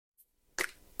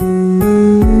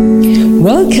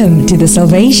Welcome to the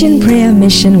Salvation Prayer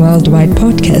Mission Worldwide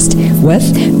podcast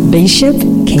with Bishop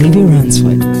KB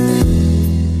Ransford.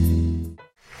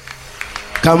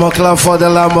 Come on, clap for the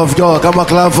Lamb of God. Come on,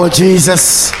 clap for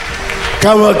Jesus.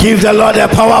 Come on, give the Lord a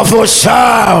powerful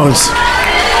shout.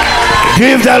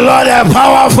 Give the Lord a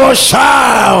powerful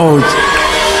shout.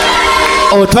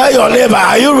 Oh, tell your neighbor,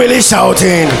 are you really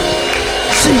shouting?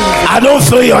 I don't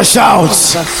feel your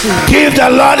shouts. Give the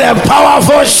Lord a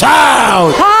powerful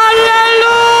shout. Hallelujah!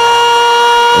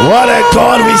 What a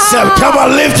God we serve. Come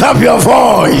on, lift up your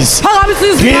voice.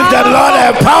 Give the Lord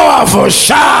a powerful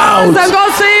shout.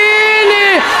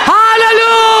 Hallelujah!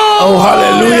 Oh,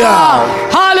 hallelujah.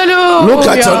 Hallelujah! Look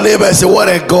at your neighbor and say, what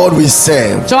a God we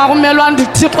serve. Say,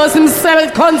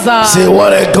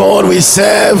 what a God we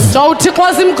serve. What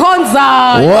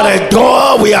a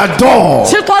God we adore.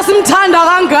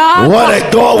 What a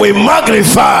God we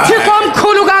magnify.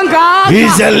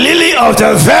 He's the lily of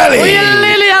the valley.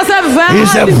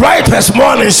 He's the brightest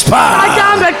morning star.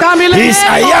 He's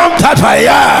I am that I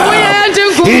am.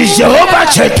 He's Jehovah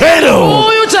Chekenu.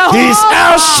 He's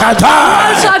El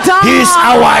Shaddai. He's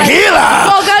our healer.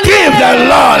 Give the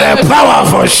Lord a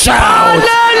powerful shout.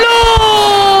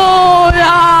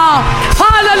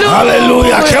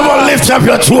 Hallelujah. Come on, lift up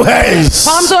your two hands.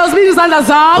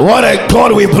 What a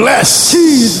God we bless.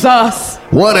 Jesus.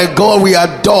 What a God we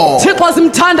adore.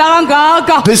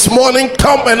 This morning,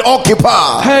 come and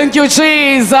occupy. Thank you,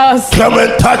 Jesus. Come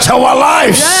and touch our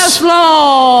lives. Yes,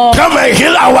 Lord. Come and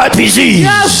heal our disease.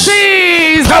 Yes,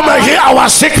 Jesus. Come and heal our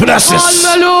sicknesses.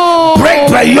 Hallelujah. Break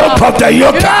the yoke of the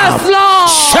yoke. Yes, Lord.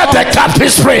 Set the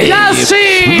captives free. Yes,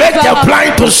 Jesus. Make the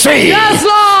blind to see. Yes,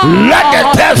 Lord. Let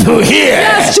the deaf to hear.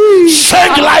 Yes, Jesus.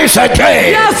 Change lives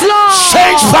again. Yes, Lord.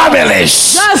 Change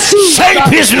families. Yes, Jesus.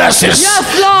 Change businesses.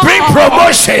 Yes, Lord. Bring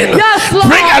promotion. Yes, Lord.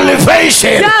 Bring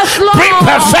elevation. Yes, Lord. Bring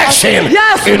perfection.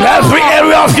 Yes, in Lord. every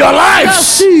area of your lives.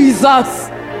 Yes, Jesus.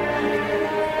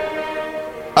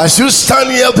 As you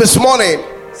stand here this morning,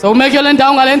 So make your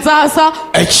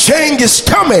a change is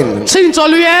coming. Tshintsho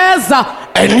luyeza.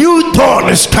 A new dawn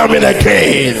is coming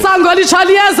again. Sango litsha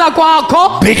liyeza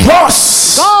kwakho. Because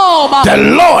Ngoba the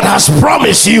Lord has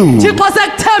promised you Thixo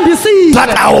sekuthembisile.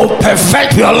 that I will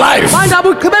perfect your life. Manje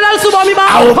abugqibelelisa ubomi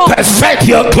I will bakho. perfect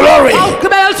your glory.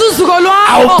 Awugqibelelisa usuko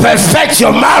I will lwakho. perfect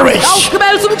your marriage.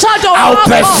 Awugqibelelisa umtshato I will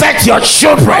wakho. perfect your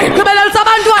children. Awugqibelelisa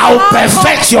abantwana I will bakho.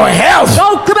 perfect your health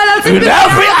Awugqibelelisa in impilo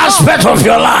every yakho. aspect of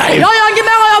your life. Yo yonke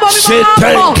imeko yobomi Say bakho.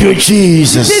 thank you,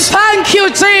 Jesus. Thank you,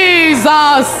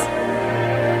 Jesus.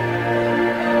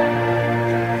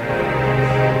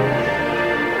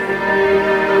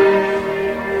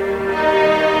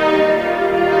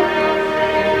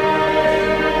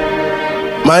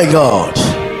 My God,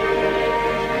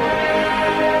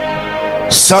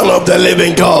 Son of the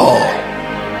living God,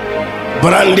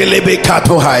 Brandilibi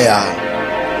Katuhaya.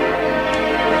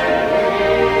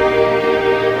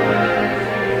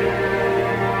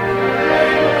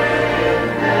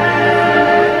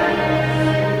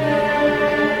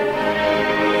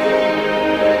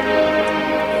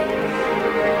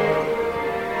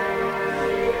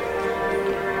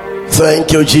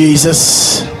 Thank you,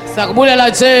 Jesus.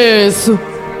 Sakubulela Jesu.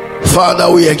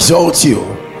 Father, we exalt you.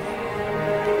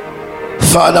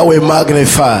 Father, we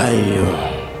magnify you.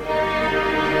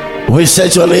 We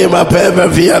set your name above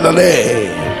every other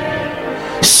name.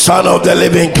 Son of the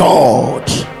living God,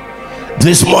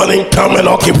 this morning come and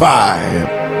occupy.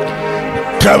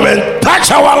 Come and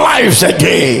touch our lives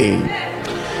again.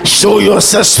 Show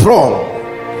yourself strong.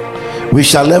 We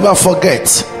shall never forget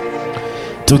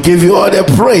to give you all the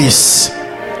praise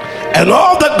and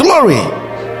all the glory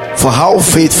for how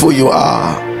faithful you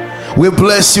are. We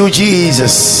bless you,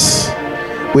 Jesus.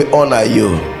 We honor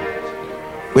you.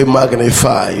 We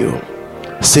magnify you.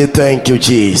 Say thank you,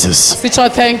 Jesus. Sitsho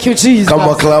thank you, Jesus. Come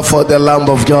on, clap for the Lamb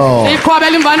of God.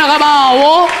 Iqhwabela imvana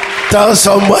kabawo. Tell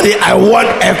somebody, I want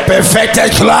a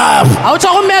perfected clap. Awutsho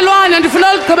kumelwane ndifuna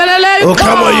uligqibeleleyo. Oh,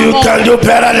 come on, you can do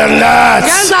better than that.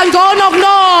 Yenza ngcono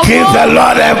kunoko. Give the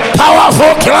Lord a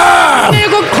powerful clap. Nika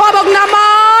ukuqhwaba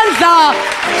kunamandla.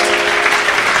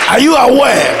 Are you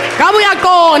aware Ngabe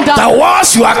uyaqonda. that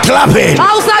once you are clapping, Xa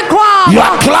usaqhwaba. you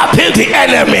are clapping the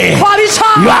enemy? Qhwaba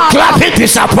itshaka. You are clapping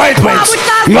disappointments.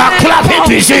 You are clapping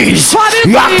disease.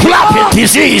 You are clapping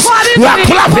disease. You are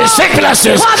clapping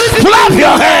sicknesses. Clap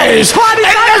your hands. And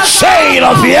the chain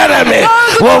of the enemy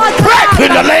will break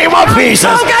in the name of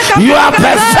Jesus. You are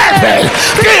perfected.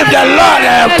 Give the Lord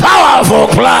a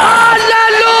powerful clap.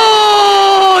 Hallelujah.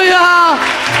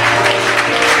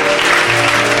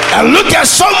 And look at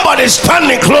somebody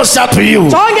standing closer to you.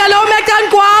 Jonge lo umecane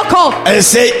kwakho. wakho and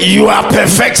say, you are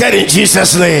perfected in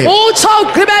Jesus' name. utsho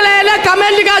ugqibelele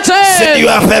egameni Say, you likajesu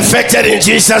are perfected in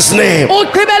Jesus' name.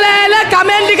 ugqibelele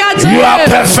egameni You are likajesu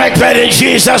perfected in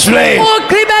Jesus' name.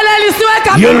 ugqibelelisiwe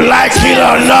You egameni like it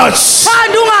or not,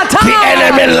 thanda the ungathanda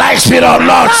enemy likes it or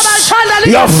not,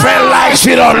 your friend likes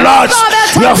it or not,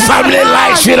 your family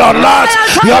likes it or not,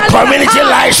 your community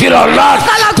likes it or not,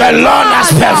 the Lord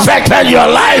has perfected your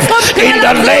life in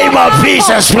the name of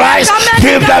Jesus Christ.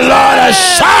 Give the Lord a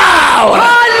shout.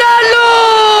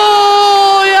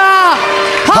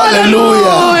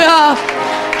 Hallelujah.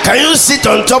 Can you sit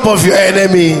on top of your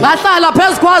enemy? Ngahlala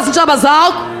phezu kwazo intshaba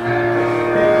zakho.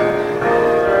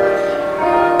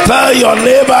 Tell your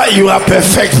neighbor you are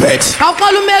perfected.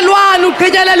 Awuqala umelwane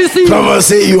ugqityelelisiwe. Come and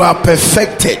say you are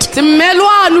perfected.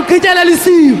 Simelwane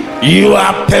ugqityelelisiwe. You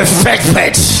are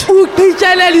perfected.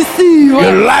 Ugqityelelisiwe.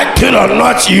 You like it or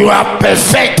not, you are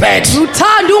perfected.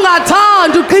 Uthanda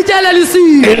ungathanda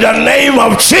ugqityelelisiwe. In the name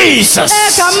of Jesus.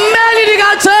 Egameni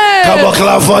likaJesu. Come on,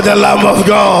 clap for the Lamb of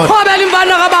God. Khobela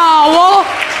imvana kabawo.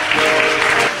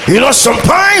 You know,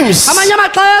 sometimes Amanye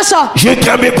amaxesha you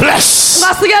can be blessed.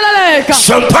 ungasikeleleka.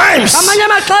 Sometimes Amanye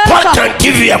God amaxesha can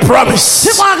give you a promise.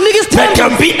 Thixo akunika There isithembiso.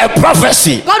 can be a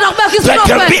prophecy. Kodwa kubekho There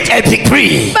can isiprofethi. be a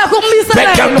decree. Kubekho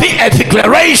There can ummiselelo. be a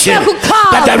declaration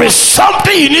that there is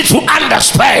something you need to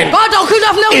understand. Kodwa ukhona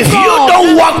kufuneka If you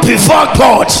don't walk before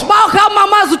God bawuhamba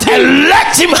amazi uthini. and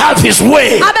let Him have His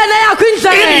way Abe neyakho in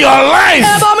indlela. your life,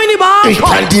 Ebomini it bakho.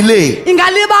 can delay.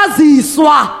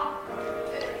 Ingalibaziswa.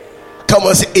 Come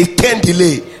on, say it can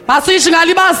delay. Masisho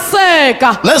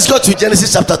ingalibaziseka. Let's go to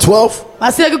Genesis chapter 12.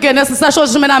 Masiyeke uGenesis sasho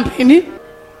 12.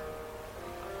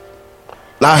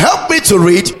 Now help me to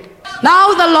read.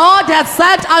 Now the Lord had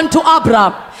said unto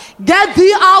Abram, get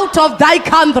thee out of thy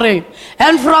country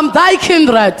and from thy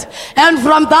kindred and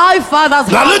from thy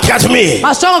father's Now house. look at me.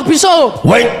 Masishongo Bishop.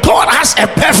 When God has a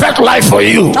perfect life for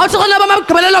you, when Awuthi khona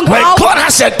bamagqibelelo ngawo. God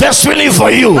has a destiny for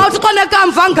you, Awuthi khona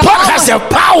ekamva ngawo. God has a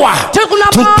power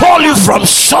to call you from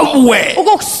somewhere.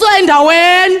 Ukukususa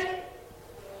endaweni.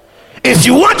 If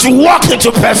you want to walk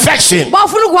into perfection,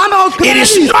 Bafuna ukuhamba it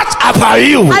is ngokugqibelelisa. not about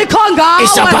you, Ayikho ngawe.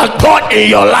 it's about God in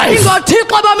your life.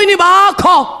 IngoThixo ebomini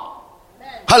bakho.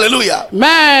 Hallelujah.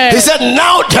 Man. He said,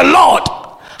 now the Lord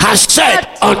has said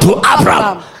unto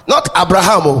Abraham, not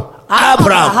Abraham, oh,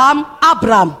 Abraham.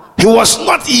 Abraham. He was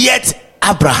not yet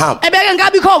Abraham. Ebeke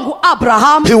ngabikho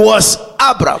ngu-Abraham. He was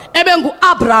Abraham. Ebe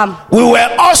ngu-Abraham. We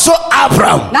were also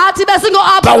Abraham. Nathi But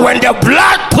besingo-Abraham. when the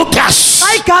blood took us,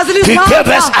 Igazi He gave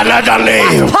us lithatha. another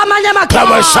name. Amanye amagama.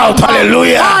 Come and shout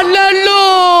hallelujah.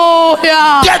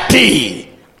 Hallelujah. Get thee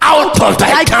out of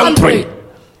thy country.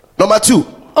 Number 2.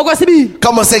 Okwesibili.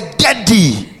 Come and say, get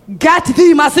thee. Get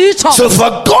thee masitsho. So for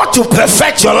God to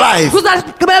perfect your life,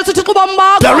 Kuzagqibelisa uThixo ubomi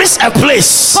bakho. there is a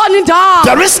place, Khona indawo.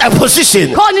 there is a position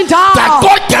Khona indawo. that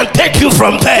God can take you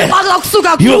from there.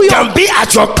 Bazokusuka You kuyo. can be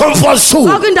at your comfort zone.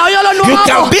 Bakho indawo yolonwabo. You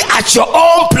can be at your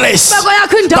own place. Beko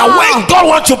yakho But indawo. when God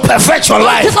wants to perfect your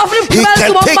life, Uthixo ufuna He ukugqibelisa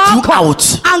can ubomi take you bakho. out.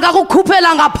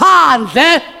 Angakukhuphela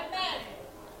ngaphandle.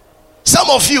 Some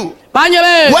of you, Banye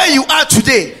be. where you are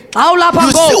today, Xa ulapha you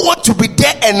ngoku. still want to be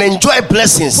there and enjoy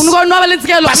blessings. Ufuna ukonwabela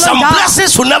intsikelo But kuloo some ndawo.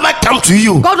 blessings will never come to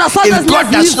you Kodwa sonke if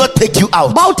God does siyazizwa. not take you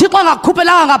out. Ba uThixo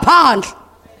angakukhuphela ngaphandle.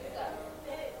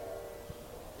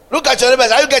 Look at your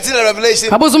neighbors. Are you getting the revelation?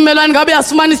 Ngabuza ummelwane ngabe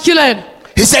uyasifumana isityhilelo.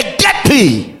 He said, get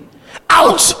thee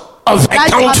out of thy Thy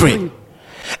country country.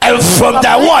 and from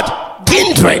thy what?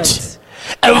 Kindred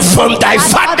and from thy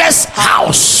father's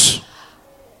house.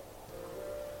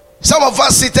 Some of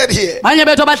us seated here, Banye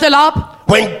bethu abahleli apha.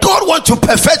 when God wants to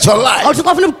perfect your life, uThixo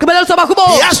ufuna ukugqibelisa bakho He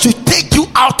ubomi. has to take you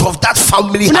out of that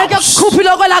family Funeka house.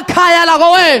 kukhuphile kwela khaya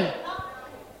lakowenu.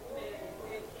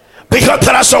 Because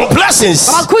there are some blessings,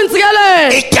 Ngabakho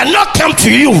intsikelelo. it cannot come to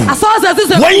you Asoze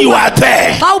zize when you are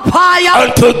there xa uphaya.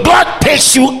 until God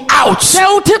takes you out. Se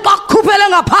uThixo akukhuphele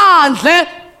ngaphandle.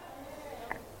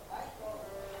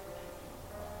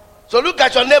 So look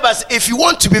at your neighbors. If you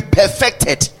want to be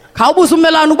perfected, Khawubuza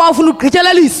ummelwane uba ufuna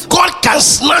ukugqityeliswa. God can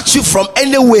snatch you from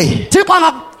anywhere. Thixo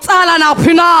angakutsala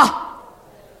naphi na.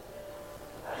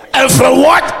 And from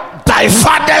what? Thy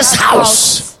father's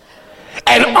house.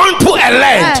 And unto a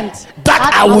land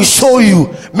that I will show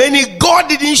you. Meaning God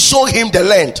didn't show him the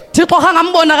land. Thixo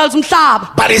angambonakalisa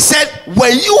umhlaba. But he said,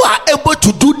 when you are able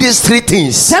to do these 3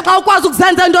 things, Xa ukwazi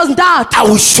ukuzenza into ezintathu. I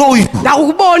will show you. As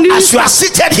Ndakukubonisa. you are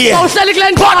seated here, Uhleli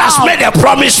kule God has ndawo. made a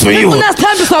promise to you.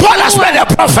 God has made a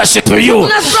prophecy to you.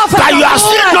 That you are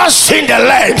still not seeing the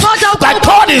land. That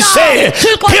God is saying,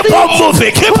 keep on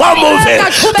moving, keep on moving,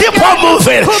 keep on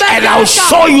moving, and I'll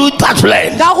show you that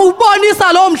land.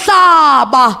 Ndakubonisa lo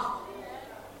mhlaba.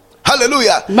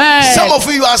 Hallelujah. Amen. Some of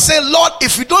you are saying, Lord,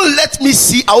 if you don't let me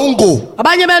see, I won't go.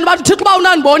 Abanye benu bathi Thixo uba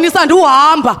unandibonisa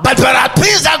ndiuhamba. But there are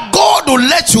things that God will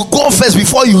let you go first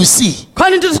before you see.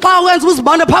 Khona into xa wenza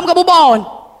uzibone phambi koba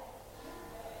ubone.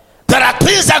 There are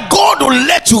things that God will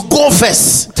let you go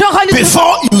first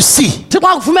before you see. Thixo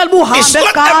akuvumela uba uhambe It's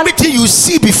not kuqala. everything you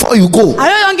see before you go.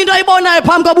 Ayo yonke into ayibonayo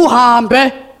phambi koba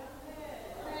uhambe.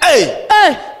 Hey,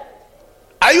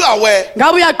 are you aware?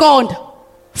 Ngabe uyaqonda?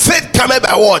 Faith cometh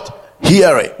by what?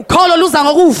 Hearing. Ukholo luza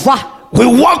ngokuva. We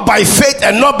walk by faith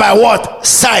and not by what?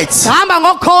 Sight. Hamba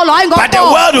ngokholo hayi But the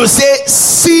ngokho. world will say,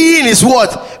 seeing is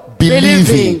what?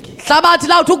 Believing. Hlabathi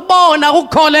la uthi ukubona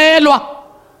ukukholelwa.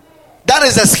 That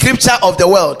is the scripture of the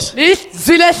world.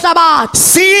 Izwi lehlabathi.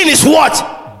 Seeing is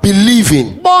what?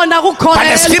 Believing. Bona But the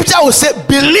ukukholelwa. scripture will say,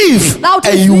 believe Now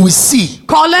and you will see.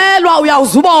 Kholelwa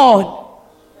uyawuzubona.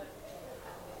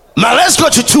 Now let's go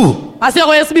to 2. Asiye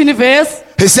kweyesibini verse.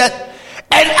 He said,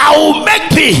 and I will make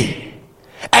thee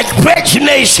a great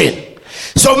nation.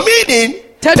 So meaning,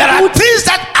 there are things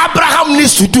that Abraham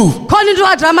needs to do. Khona into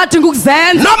uAbraham adinga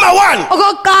ukuzenza. Number 1,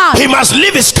 Okokuqala, he must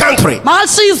leave his country,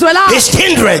 makalishiye izwe lakhe. his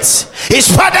kindred,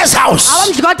 his father's house,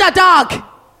 Abamdli katatakhe.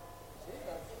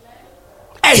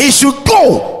 and he should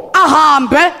go,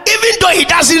 Ahambe. even though he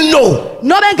doesn't know.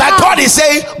 Nobe But God is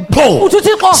saying, go. uthi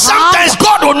Thixo Sometimes hamba.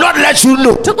 God will not let you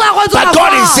know, Thixo uyakwenza but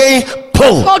God is ungakwazi. saying,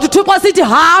 go. Kodwa uThixo sithi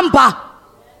hamba.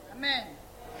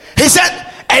 He said,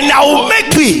 and I will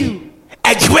make thee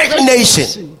a great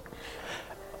nation.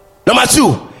 Number 2,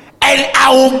 and I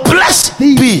will bless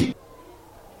thee.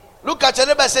 Look at your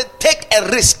neighbor and say, take a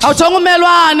risk. Awujonga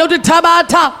umelwane uthi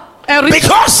thabatha.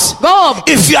 Because Ngoba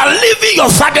if you are leaving your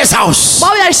father's house,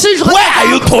 bawuyayishintsha. where are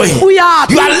you going?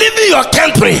 Uyaphi? You are leaving your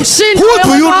country. Shintsha Who do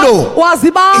you know?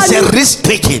 Wazibani. It's a risk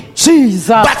taking. Jesus.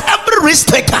 But every risk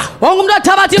taker Wonke umuntu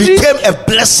othabatha risk became a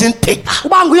blessing taker.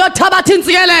 uba nguye othabatha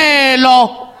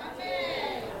intsikelelo.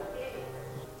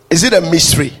 Is it a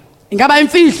mystery? Ingaba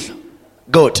imfihlo.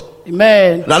 Good.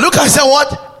 Amen. Now look and say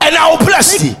what? And I will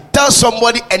bless thee. Tell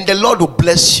somebody, and the Lord will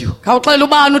bless you. Khawuxela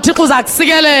ubani uThixo uza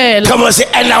kusikelela. Come on, say,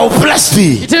 and I will bless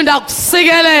thee. Ithi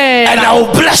ndakusikelela. And I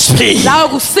will bless thee. Ndawo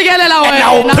kusikelela And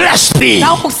I will wena. bless thee.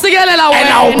 Ndawo kusikelela wena. And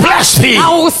I will bless thee.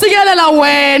 Ndawo kusikelela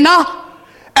wena.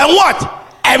 And what?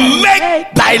 And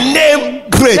make thy name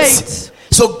great.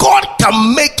 So God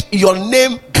can make your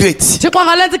name great. Thixo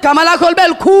angalenza igama lakho libe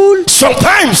likhulu.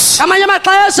 Sometimes Amanye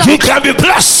amaxesha you can be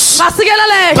blessed,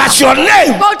 ngasikeleleka. but your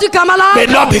name Kodwa igama may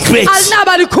lakho not be great.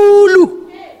 alinaba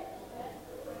likhulu.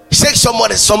 Say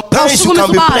somebody, sometimes you can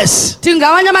be blessed. Ithi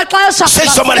ngamanye amaxesha Say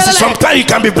somebody, say sometimes you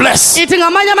can be blessed. Ithi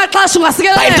ngamanye amaxesha But it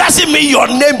ungasikeleleka. doesn't mean your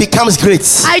name becomes great.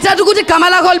 Ayithatha ukuthi igama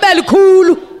lakho libe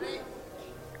likhulu.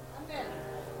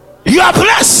 You are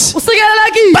blessed,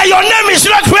 Usikelelekile. but your name is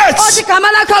not great. Kodwa igama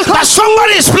lakho But likhulu.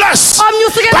 somebody is blessed,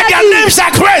 Omnye but their usikelelekile. names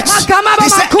are great. Magama He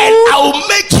said, and amakhulu. I will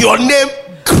make your name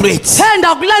great.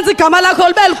 Thenda ukulenza igama lakho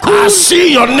libe I likhulu.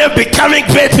 see your name becoming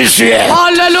great this year.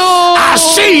 Hallelujah. I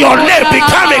see your name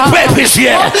becoming great this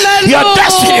year. Your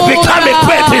destiny becoming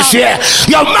great this year.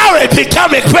 Your marriage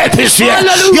becoming great this year.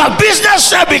 Hallelujah. Your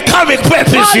business name becoming great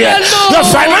this year. Your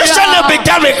financial name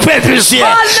becoming great this year.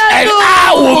 And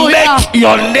I will make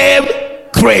your name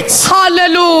great.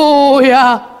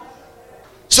 Hallelujah.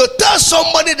 So tell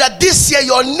somebody that this year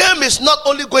your name is not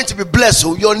only going to be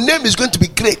blessed, your name is going to be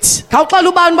great. Khawuxela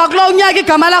ubani bakulo unyaka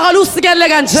igama lakho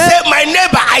lusikeleleka nje. Say, my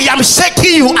neighbor, I am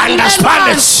shaking you,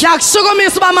 understand it.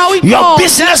 Yakushukumisa uba mawuyiqonde. Your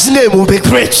business name will be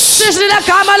great. Shishini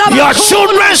legama lamakhulu. Your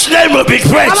children's name will be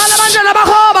great. Igama labantwana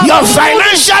bakho baba Your likhulu.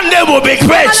 financial name will be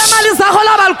great. Igama lemali zakho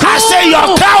laba likhulu. I say your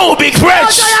car will be great.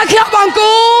 Imoto yakho yaba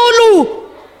nkulu.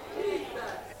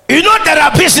 You know there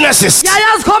are businesses,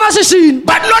 Yayazi kho amashishini.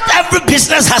 but not every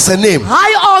business has a name.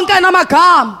 Hayi onke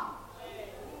namagama.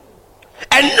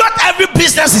 And not every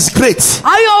business is great.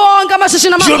 Hayi onke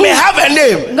amashishini You may amakhulu. have a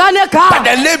name, but Nganegama.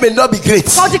 the name may not be great.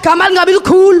 Kodwa igama lingabi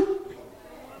likhulu.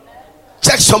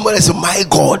 Check somebody and say, my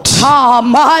God. Ah,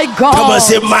 my God. Come and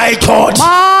say, my God.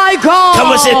 My God.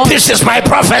 Come and say, this is my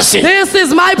prophecy. This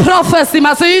is my prophecy,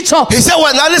 masitsho. He said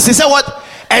what? Now listen, he said what?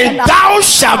 And thou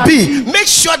shalt be. Make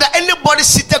sure that anybody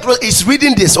seated is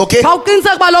reading this, okay?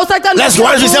 Khawuqiniseke uba lo usetyenziswa Let's go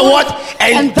on. He said what?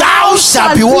 And thou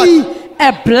shalt be what?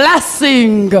 a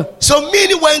blessing. So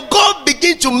meaning when God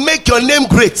begins to make your name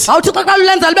great, Awuthi xa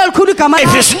lulenza libe likhulu igama it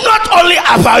lakho. is not only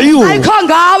about you, Ayikho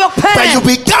ngawe but you kuphela.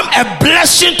 become a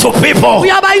blessing to people.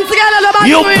 Uyaba intsikelelo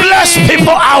You ebantwini. bless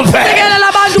people out there. Intsikelelo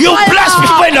abantu You kwaye bless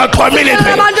people in your community.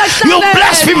 You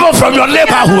bless people from your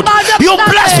neighborhood. You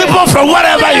bless people from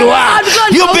wherever you are.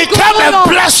 You become a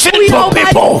blessing to Uyaba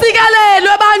people. intsikelelo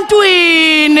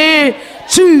ebantwini.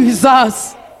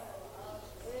 Jesus.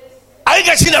 Are you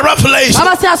getting the revelation?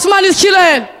 Ngaba siyasifumana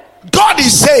isitshilelo. God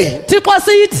is saying, Thixo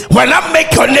sithi when I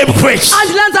make your name great,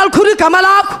 andilenza likhulu igama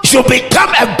lakho. you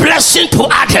become a blessing to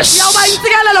others. Yawuba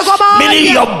intsikelelo kwabanye.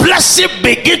 Meaning your blessing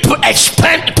begin to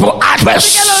expand to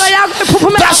others. Intsikelelo yakho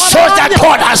iphuphumela That shows that kwabanye.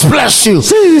 God has blessed you.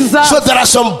 Jesus. So there are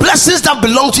some blessings that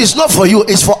belong to you. It's not for you,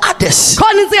 it's for others.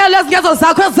 Khona intsikelelo ezingezo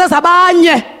zakho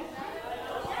ezizezabanye.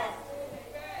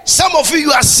 Some of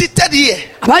you are seated here.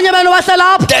 Abanye benu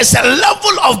bahlala apha. There's a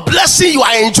level of blessing you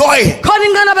are enjoying, Khona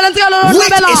inqanaba lentsikelelo which is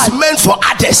lonwabelayo. meant for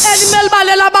others. Elimele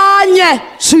balela abanye.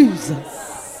 Jesus.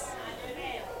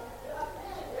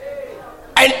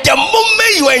 And the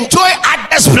moment you enjoy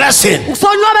others' blessing,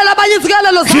 Usonwabela abanye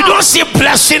intsikelelo you zakho. don't see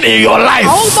blessing in your life.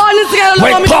 Awuboni intsikelelo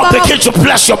When komntu God bakho. begins to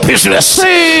bless your business,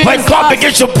 Jesus. when God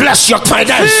begins to bless your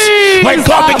finance, when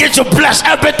God Jesus. begins to bless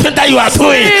everything that you are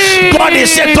doing, God is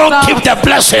saying, don't Jesus. keep the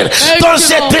blessing. Don't you,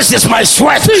 say, Lord. this is my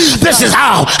sweat. Jesus. This is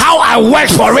how I work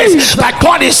for it. Jesus. But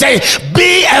God is saying,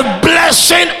 be a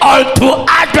blessing unto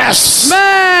others.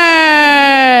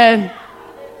 Man.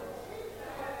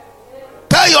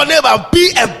 Tell your neighbor, be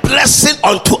a blessing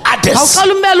unto others.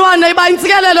 Awuqala ummelwane iba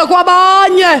intsikelelo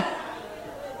kwabanye.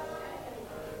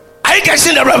 Are you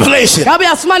getting the revelation? Ngabe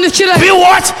uyasifumana isitshilelo. Be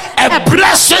what? A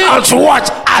blessing unto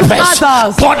what? Others.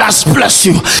 Others. God has blessed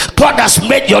you. God has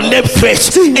made your name great.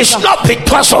 It's not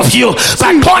because of you,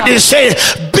 but God is saying,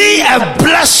 be a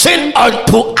blessing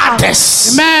unto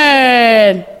others.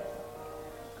 Man.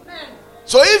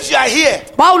 So if you are here,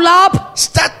 Bawulapha.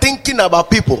 start thinking about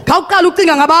people, Khawuqala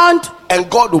ucinga ngabantu. and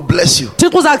God will bless you.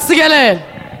 Thixo uza kusikelela.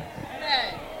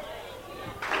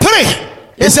 3.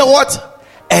 He said what?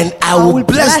 And I will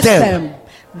bless them.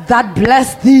 that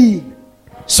bless thee.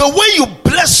 So when you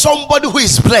bless somebody who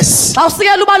is blessed, Xa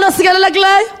usikela ubani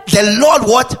osikelelekileyo, the Lord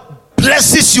what?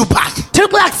 Blesses you back. Thixo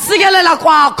uyakusikelela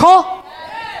kwakho.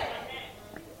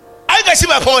 Are you guys see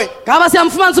my point? Ngaba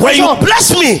siyamfumanisa When you umhlobo.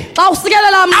 bless me, Xa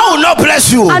usikelela I mna, will not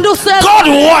bless you. And you said- God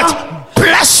will what?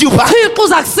 Bless you back. Thixo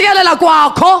uza kusikelela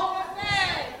kwakho.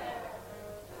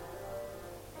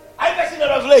 Are you guys see the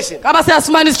revelation? Ngaba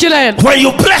siyasifumana isitshilelo. When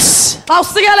you bless, Xa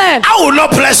usikelela, I will not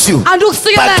bless you. and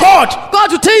ukusikelela. But God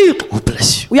Kodwa uThixo will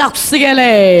bless you.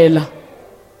 uyakusikelela.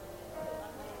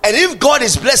 And if God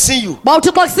is blessing you, Bawuthi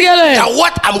xa kusikelela, now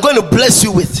what I'm going to bless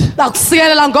you with?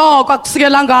 uyakusikelela ngoko,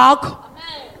 akusikelela ngakho.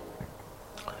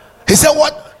 He said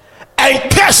what? And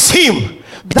curse him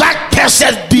that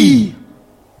curseth thee.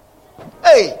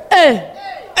 Hey, Eh,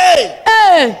 hey,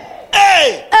 eh,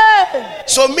 hey. eh.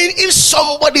 So mean if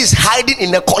somebody is hiding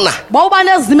in a corner Bawuba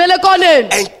nezimele ekoneni,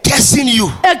 and cursing you,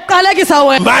 ekuqalekisa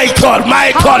wena. my God,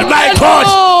 my God, my God,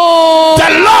 the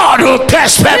Lord will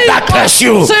curse them that curse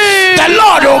you. The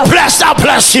Lord will bless that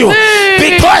bless you,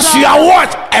 because you are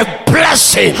what? A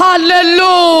blessing.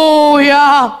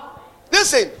 Hallelujah.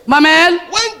 Listen, Mamela,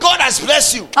 when God has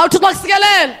blessed you, awuthi xa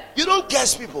kusikelela, you don't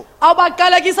curse people,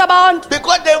 awubaqalekisa abantu.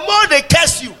 because the more they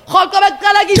curse you, Rhoqo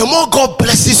bekuqalekisa, the more God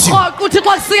blesses you. rhoqo uthi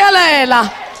xa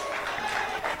kusikelela.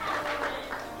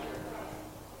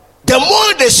 The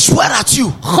more they swear at you,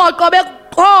 Rhoqo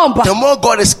bekuqhomba, the more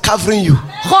God is covering you.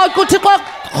 rhoqo uthi xa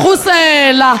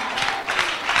kukhusela.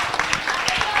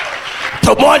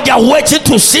 The more they are waiting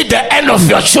to see the end of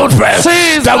your children,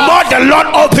 Jesus. the more the Lord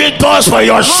open doors for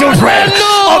your children,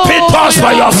 Hallelujah. open doors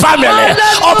for your family,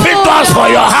 open doors for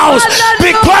your house,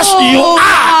 because you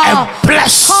are a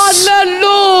blessing.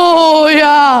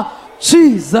 Hallelujah.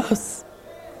 Jesus.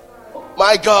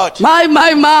 My God, My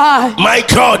my God, My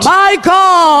God. my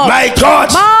God.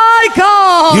 My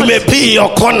God. You may be in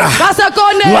your corner.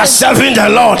 Ngasekoneni. You are serving the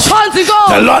Lord. Phansi The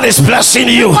konke. Lord is blessing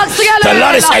you. The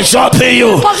Lord is exalting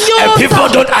you. And people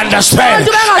don't understand.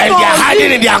 And they are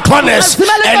hiding in their corners.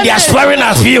 And they are swearing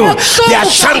at you. They are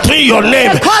chanting your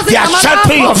name. They are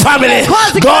chanting your family.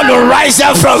 God will rise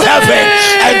up from heaven.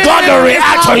 And God will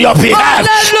react on your behalf.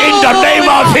 In the name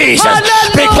of Jesus.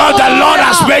 Because the Lord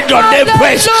has made your name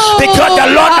great. Because the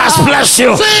Lord has blessed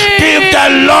you. Give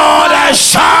the Lord a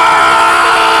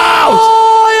shout.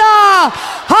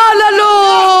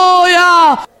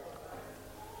 Hallelujah.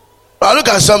 Now look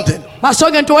at something.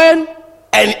 Masonke ntweni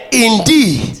And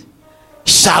indeed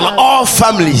shall all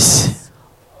families.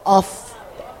 of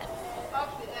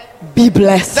be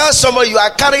blessed. Tell somebody you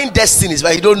are carrying destinies,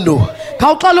 but you don't know.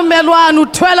 Khawuxola ummelwane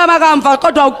uthwele amakamva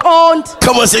kodwa awuqondi.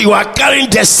 Come on, say you are carrying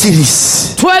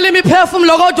destinies. Thwele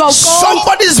imiphefumulo kodwa awuqondi.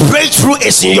 Somebody's breakthrough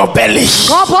is in your belly.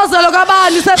 Ngophozelo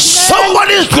kabani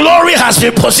Somebody's glory has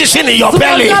been positioned in your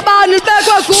belly. kabani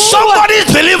ibekwe kuwe. Somebody's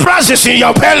deliverance is in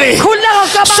your belly. Khululeka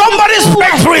kabani. Somebody's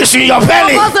breakthrough is in your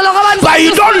belly. But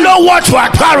you don't know what you are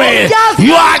carrying.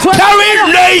 You are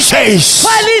carrying nations.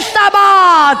 Thwele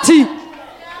ihlabathi.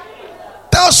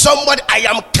 Tell Tell somebody, I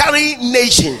am carrying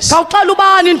nations. Khawuxela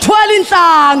ubani ndithwele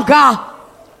inhlanga.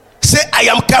 Say, I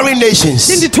am carrying nations.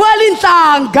 Ndithwele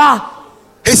inhlanga.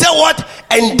 He said what?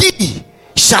 And thee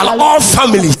shall all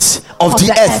families of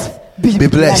the earth be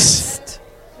blessed.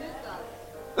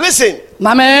 Listen,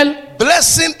 Mamel.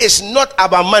 blessing is not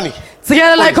about money.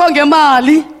 Sikelela ikho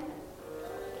ngemali.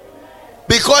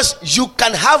 Because you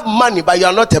can have money, but you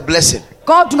are not a blessing.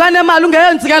 Kodwa unganemali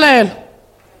ungeyenzi ntsikelelo.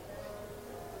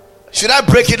 Should I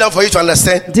break it down for you to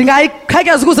understand?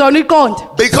 Ndingayiqhekeza ukuze wena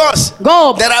uyiqonde. Because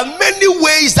Ngoba there are many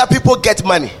ways that people get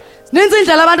money, ninzi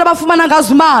indlela abantu abafumana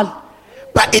ngazo imali.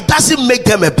 but it doesn't make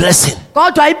them a blessing.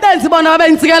 Kodwa ayibenzi bona babe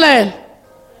yintsikelelo.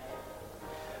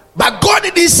 But God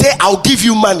didn't say, I'll give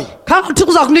you money. Khange uThixo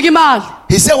uza kunika imali.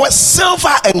 He said, what?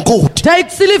 Silver and gold.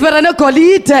 Take silver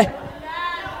negolide.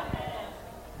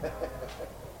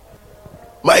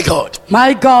 My God.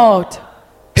 My God.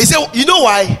 He said, you know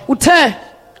why? Uthe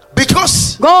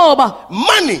Because ngoba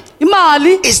money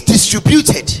imali is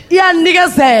distributed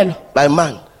iyanikezelwa by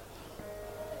man.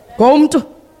 ngomuntu.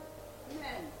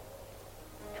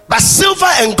 But silver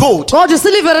and gold Kodwa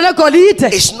silver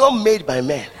negolide is not made by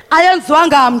man. ayenziwa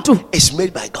ngamntu. It's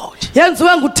made by God.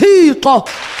 Yenziwe nguThixo.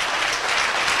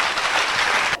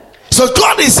 So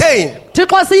God is saying,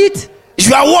 Thixo sithi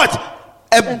you are what?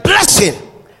 A blessing.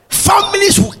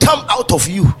 Families will come out of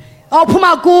you.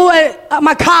 awuphuma kuwe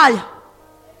amakhaya.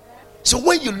 So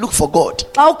when you look for God,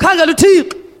 Xa ukhangela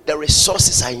uThixo the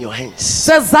resources are in your hands.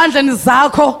 sezandleni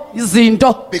zakho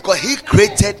izinto. Because He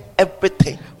created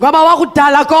everything. Ngoba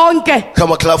wakudala konke.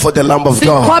 Come on, clap for the Lamb of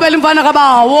God. Siqhwabela imfana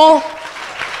kabawo.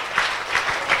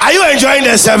 Are you enjoying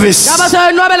the service? Ngaba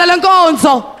senwabela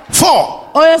lenkonzo.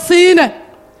 4. Oyesine.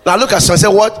 Now look at someone. Say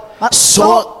what?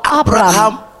 So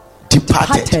Abraham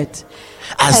departed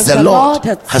as the Lord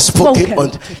has spoken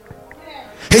unto him.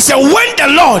 He said, when the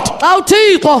Lord Xa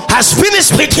uThixo has finished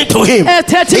speaking to him,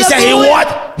 he said, he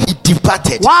what? He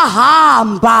departed.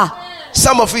 wahamba.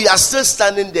 Some of you are still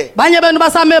standing there. Banye benu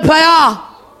basame phaya.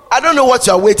 I don't know what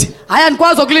you are waiting. Hayi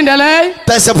andikwazi ukulindeleyo.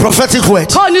 There's a prophetic word.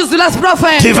 Khona izwi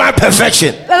lesiprofeti. Divine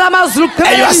perfection. Elamazulu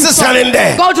And you are still standing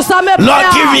there. Kodwa usame phaya.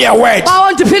 Lord, give me a word.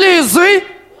 Bawondiphile izwi.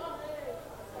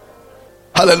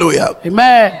 Hallelujah.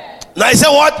 Amen. Now he said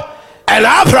what? And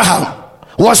Abraham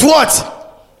was what?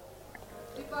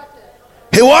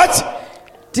 He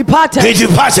what? Departed. He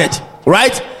departed.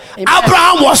 Right? Amen.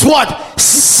 Abraham was what?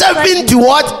 70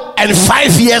 what? And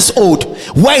 5 years old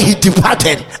when he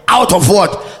departed out of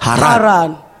what? Haran.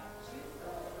 Haran.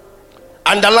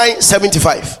 Underline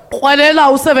 75.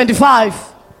 Krwelela u75.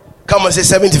 Come on, say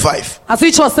 75.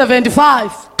 Asitsho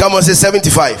 75. Come on, say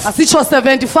 75. Asitsho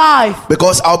 75.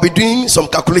 Because I'll be doing some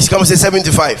calculation. Come on, say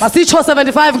 75. Asitsho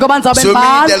 75 ngoba ndizabe So meaning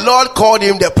mbala. the Lord called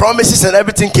him, the promises and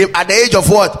everything came at the age of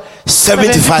what?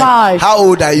 75. 75. How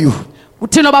old are you?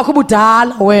 Uthina bakho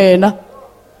budala wena.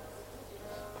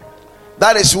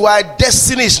 That is why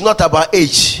destiny is not about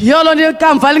age. Yolo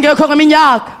ndikamva lingekho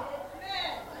ngeminyaka.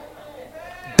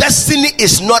 Destiny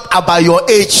is not about your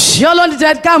age. Yolo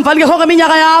ndikamva lingekho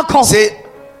ngeminyaka yakho. Say,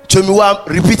 Chomiwa,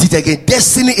 repeat it again.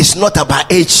 Destiny is not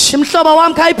about age. Imhlobo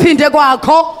wami khayiphinde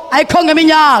kwakho ayikho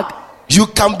ngeminyaka. You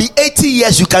can be 80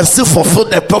 years, you can still fulfill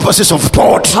the purposes of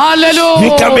God. Hallelujah.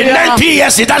 You can be 90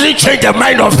 years, it doesn't change the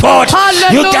mind of God.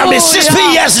 Hallelujah. You can be 60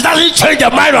 years, it doesn't change the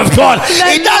mind of God.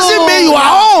 It doesn't mean you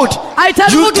are old. I tell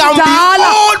You you can be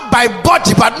old by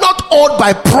body, but not old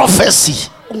by prophecy.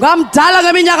 Ungamdala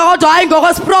ngeminyaka kodwa hayi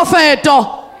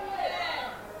ngokwesiprofeto.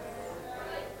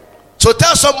 So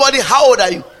tell somebody, how old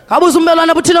are you? Ngabuza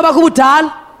ummelwane buthina bakho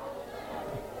budala.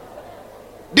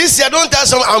 This year, don't tell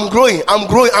someone, I'm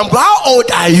growing. How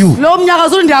old are you? Lo mnyaka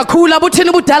zulu ndiyakhula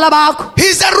buthina budala bakho.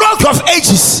 He's the rock of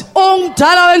ages.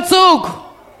 Ungumdala wensuku.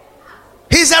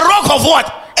 He's the rock of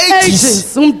what?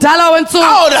 Ages. Ungumdala wensuku.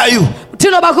 How old are you?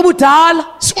 Buthina bakho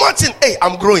budala. Small thing. Hey,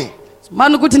 I'm growing.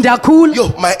 Manje ukuthi ndiyakhula.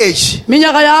 Yo, my age.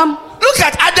 Minyaka yami. Look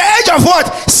at the age of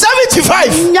what? 75.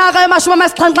 Minyaka emashumi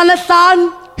amasixhenxe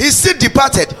nesihlanu. He still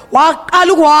departed.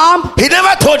 Waqala ukuhamba. He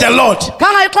never told the Lord,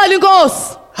 Kangayixela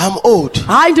inkosi. I'm old.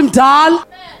 Hayi ndimdala.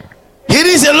 He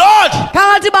didn't say, Lord,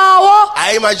 Kangathi bawo.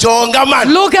 I'm a younger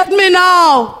man. Look at me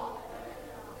now.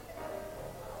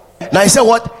 Now he said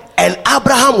what? And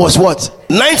Abraham was what?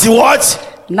 90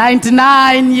 what?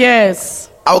 99 years.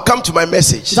 I'll come to my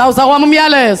message. Zawuza kwami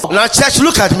umyalezo. Now church,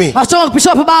 look at me. Ngasho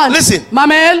ngibishop bani? Listen.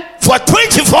 Mamel. For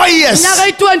 24 years,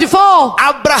 Minyaka i24.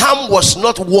 Abraham was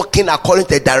not walking according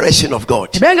to the direction of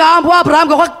God. Bengahamba uAbraham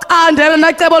ngokwaqandela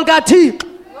nacebo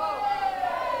likaThixo.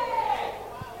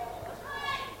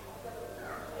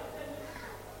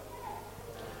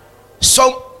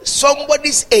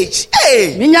 Somebody's age.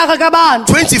 Hey, Minyaka kabani?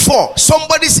 24.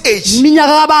 Somebody's age.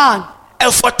 Minyaka kabani?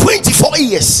 And for 24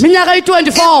 years, minyaka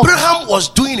iyi-24 Abraham was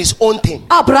doing his own thing.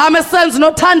 abraham esenza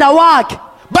nothanda wakhe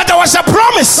But there was a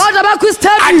promise kodwa bakho at the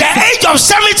isithembiso age of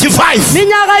 75.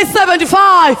 minyaka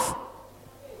iyi-75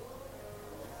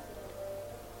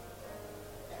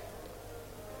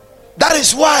 That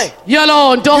is why yiyo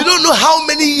loo you nto don't know how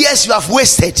many years you have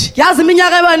wasted. yazi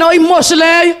iminyaka wena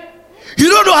oyimoshileyo You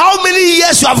don't know how many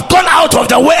years you have gone out of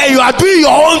the way and you are doing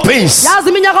your own things. yazi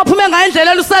iminyaka ophume ngayo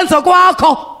endleleni usenzo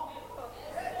kwakho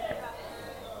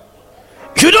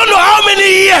You don't know how many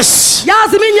years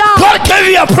yazi iminyaka God gave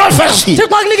you a prophecy. thixo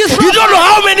akunika You don't know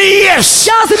how many years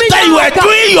that you were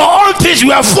doing your own things. You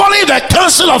were following the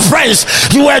counsel of friends.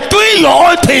 You were doing your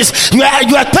own things. You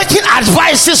were taking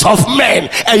advices of men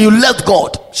and you left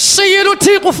God. shiyile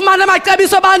uthixo ufumane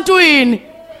amacebiso ebantwini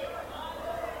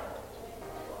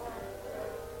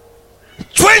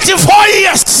 24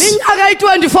 years. minyaka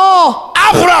iyi-24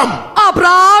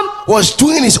 abraham Was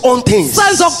doing his own things.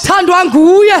 senza okuthandwa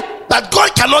nguye But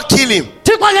God cannot kill him.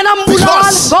 thixo angenambulali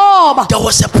Because ngoba there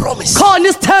was a promise. khona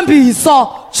isithembiso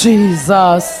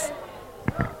jesus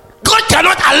God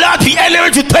cannot allow the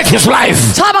enemy to take his life.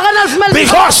 thaba kanalivumele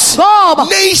Because ngoba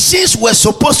nations were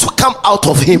supposed to come out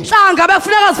of him. ntlanga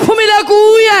befuneka ziphumile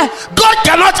kuye God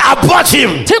cannot abort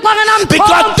him. thixo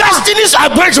Because destinies are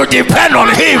going to depend on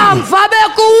him. angenamva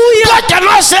bekuye God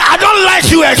cannot say, I don't like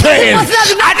you again.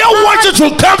 I don't want you to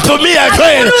come to me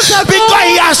again. Because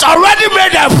he has already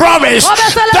made a promise.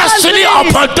 Destiny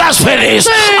upon destinies,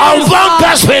 upon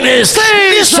destinies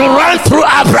needs to run through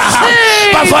Abraham.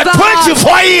 But for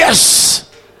 24 years,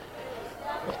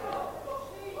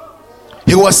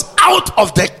 he was out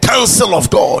of the counsel of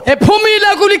God.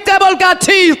 ephumile kulicebo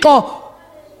likathixo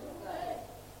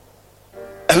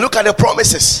And look at the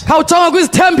promises. khawujonga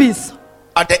kwizithembiso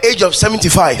At the age of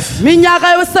 75.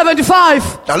 minyaka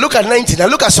yo-75 Now look at 90. Now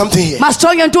look at something here.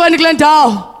 masijonge ntweni kule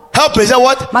ndawo Help me, say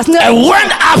what? And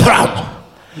when Abraham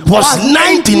was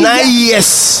 99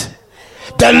 years,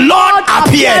 the Lord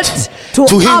appeared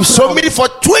to him. So meaning for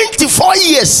 24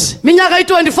 years, minyaka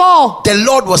iyi-24 the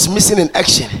Lord was missing in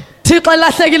action. thixo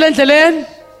elahlekile endleleni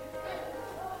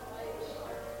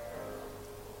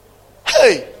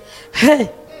Hey, hey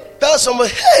tell someone,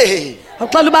 hey,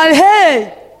 axela ubani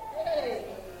hey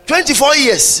 24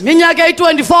 years, minyaka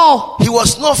eyi-24 he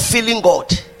was not feeling God.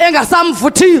 engasamva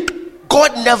uthixo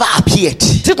God never appeared.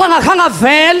 thixo angakhange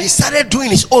avele He started doing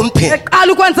his own thing.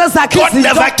 eqala ukwenza ezakhe God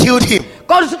izinto never killed him.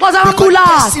 kodwa uthixo Because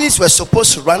zangambulala destinies were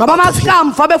supposed to run ngoba out of him.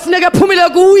 amakamva befuneka ephumile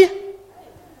kuye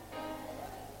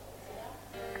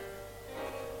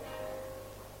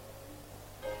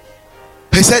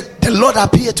He said, the Lord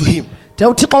appeared to him de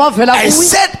uthixo wavela and kuye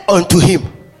said unto him,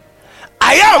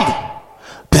 I am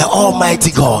the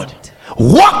Almighty God.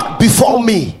 Walk before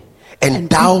me, and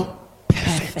thou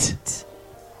perfect.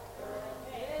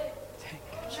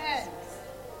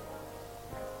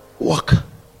 Walk,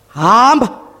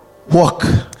 hamba walk,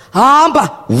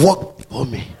 hamba walk before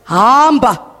me.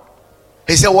 hamba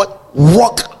He said, what?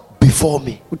 Walk before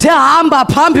me. uthe hamba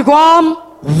phambi kwam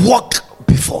Walk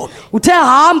before me. uthe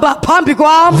hamba phambi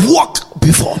kwam Walk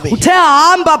before me. uthe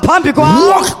hamba phambi kwam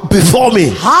Walk before me.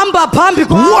 hamba phambi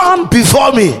kwam Walk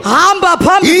before me. hamba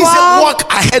phambi He said, kwam walk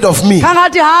ahead of me.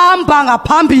 kangathi hamba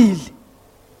ngaphambili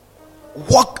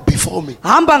Walk before me.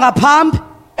 hamba ngaphambi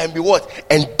And be what?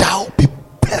 And thou be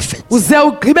perfect. uze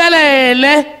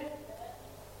ugqibelele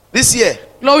This year,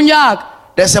 kulo nyaka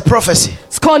there's a prophecy.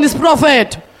 sikhona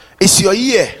isiprofeto It's your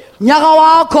year nyaka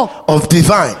wakho of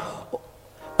divine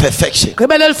perfection.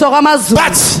 ugqibeleliswa kwamazulu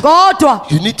But- kodwa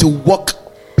You need to walk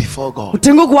before God.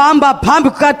 udinga ukuhamba phambi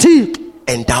kukathixo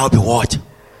And thou be what?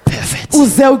 Perfect.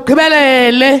 uze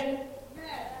ugqibelele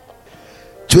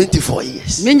 24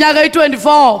 years. minyaka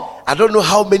eyi-24 I don't know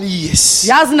how many years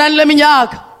yazi nani le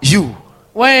minyaka you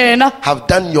wena have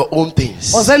done your own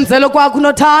things. ozenzele kwakho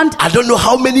unothanda I don't know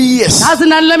how many years yazi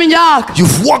nani le minyaka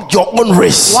you've walked your own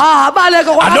race.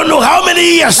 wabaleka I don't know how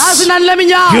many years yazi nani le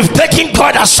minyaka you've taken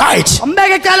God aside.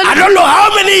 umbeke eceleni I don't know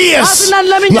how many years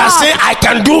you are saying, I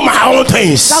can do my own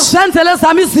things. zakuzenzele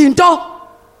ezam izinto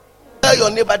Tell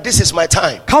your neighbor, this is my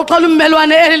time. khawuxela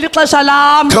ummelwane eli lixesha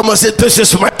lam Come and say, this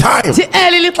is my time. thi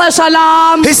eli lixesha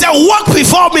lam He said, walk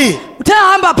before me, uthe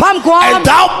hamba phambi kwam and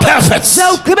thou perfect. ze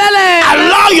ugqibelele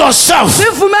Allow yourself.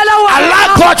 sivumele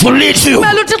Allow God to lead you.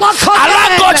 umele uthixo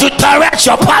Allow God to direct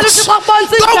your paths.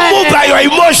 Don't move by your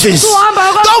emotions.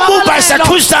 Don't move by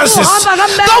circumstances.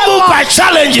 Don't move by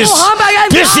challenges.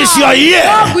 This is your year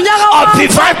of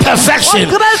divine perfection.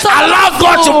 Allow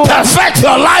God to perfect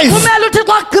your life. umele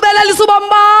uthixo agqibelelise ubomi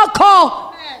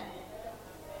bakho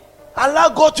Allow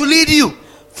God to lead you.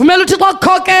 vumela uthixo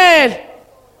akukhokele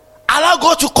Allow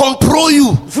God to control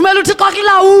you. vumela uthixo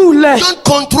akulawule Don't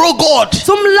control God.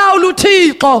 sumlawula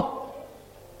uthixo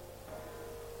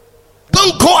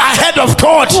Don't go ahead of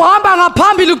God. uhamba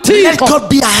ngaphambili Let kuthixo God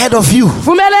be ahead of you.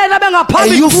 vumelena abe And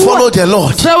ngaphambili you follow the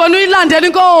Lord. se wena uyilandela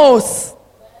inkosi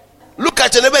Look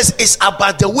at your neighbors. It's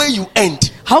about the way you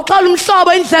end. awuxala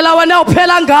umhlobo indlela wena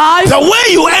awuphela ngayo The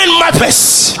way you end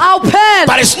matters. awuphela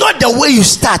But it's not the way you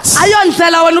start.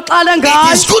 ayondlela wena uqale It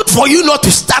ngayo is good for you not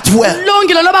to start well,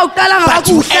 kulungile noba uqala but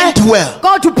to end kakuhle well.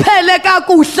 kodwa uphele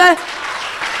kakuhle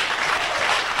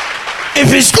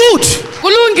If it's good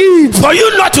kulungile for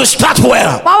you not to start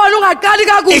well, bawena ungaqali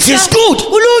kakuhle it is good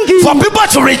for kulungile people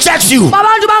to reject you.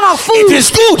 babantu It bangafuni is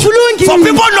good for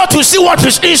people not to see what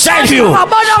is inside you.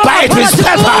 But it is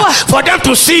better for them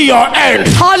to see your end.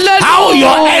 How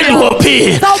your end will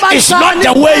be. It's not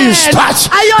the way you start,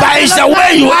 but it's the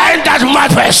way you end that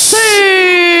matters.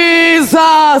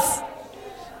 Jesus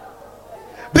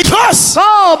Because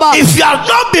ngoba if you have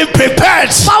not been prepared,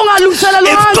 if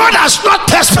bawungalungiselelwanga God has not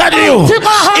tested you,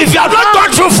 if you have not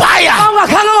gone through fire,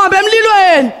 bawungakhanga uhambe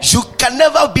emlilweni you can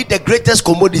never be the greatest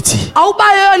commodity. awuba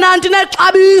yeyona nto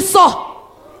inexabiso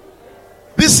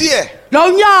This year lo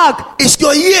nyaka is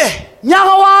your year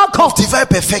nyaka wakho of divine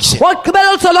perfection.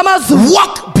 wokugqibeleliso lwamazulu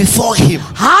Walk before Him,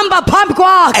 hamba phambi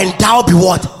kwakhe and thou be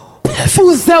what?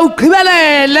 uze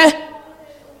ugqibelele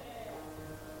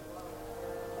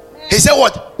He said,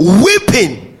 what?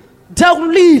 Weeping the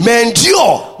kulila may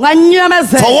endure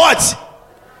nganyamezela for what?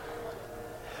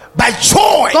 But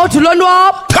joy kodwa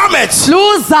ulonwabo cometh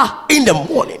luza in the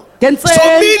morning. So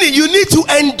ngentseni meaning you need to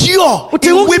endure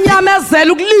udinga in weeping,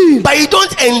 ukunyamezela ukulila but you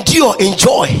don't endure in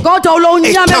joy. kodwa ulo comes.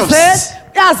 unyamezela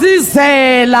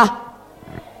yazizela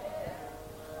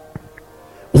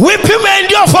Weeping may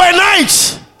endure for a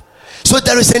night. So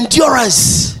there is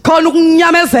endurance. khona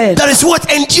ukunyamezela There is what?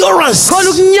 Endurance. khona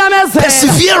ukunyamezela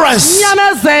Perseverance. There's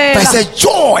nyamezela a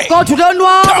joy kodwa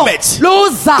ulonwabo Cometh.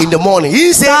 luza in the morning.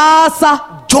 He said, sasa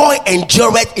joy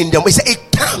endureth in them. He said, it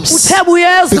comes uthe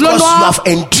buyeza because you ulonwabo have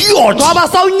endured, ngoba and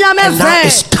now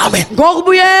it's sawunyamezela coming.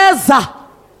 ngokubuyeza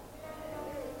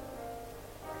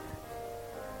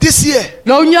This year,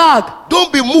 lo nyaka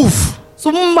don't be moved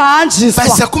by sumhanjiswa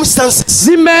circumstances.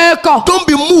 zimeko Don't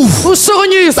be moved by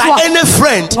ushukunyiswa any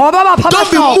friend. ngoba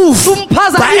Don't be moved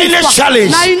by any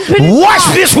challenge. Watch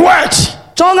this word.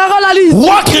 jonga kolalisa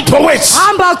Walk into it.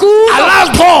 hamba kulo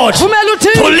Allow God vumela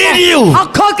to lead you. uthixo And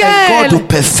God akukhokele will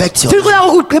perfect your thixo life.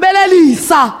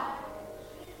 uyakugqibelelisa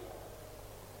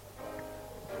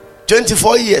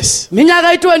 24 years.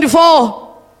 minyaka yi-24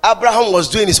 Abraham was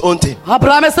doing his own thing.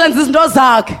 abraham esenza izinto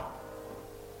zakhe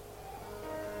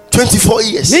 24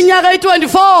 years. minyaka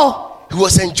yi-24 He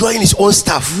was enjoying his own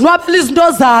stuff, nwabela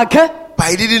izinto zakhe but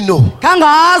he didn't know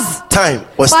kangazi time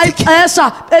was xa ticking.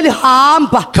 ixesha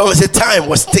belihamba Come on, say time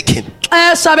was ticking.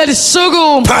 xesha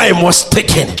belishukuma Time was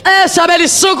ticking. xesha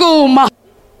belishukuma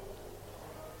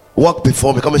Walk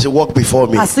before me. Come and say, walk before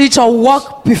me. asitsho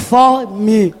walk before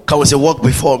me Come and say, walk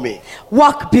before me,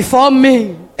 walk before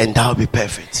me and thou be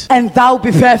perfect. and thou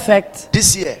be perfect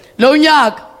This year, lo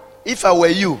nyaka if I were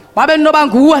you, babe ndinoba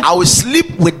nguwe I will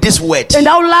sleep with this word.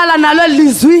 ndawulala nalo eli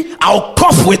lizwi I'll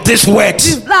cough with this word.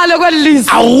 ndilale kweli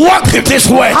lizwi I'll walk with this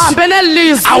word. hambe neli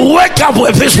lizwi I'll wake up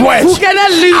with this word. vuke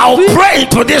neli I'll lizwi pray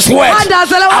into this word.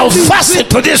 I'll fast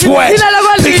into this word.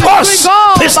 Because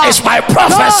this is my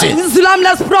prophecy. izwi lami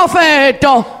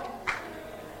lesiprofeto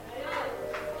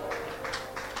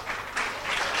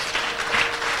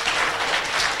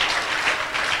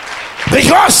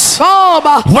Because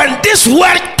ngoba when this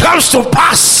word comes to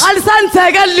pass,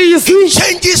 alisenzeke eli lizwi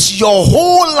changes your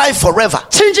whole life forever.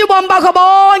 tshintsha ubomi bakho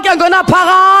bonke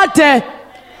ngonaphakade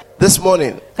This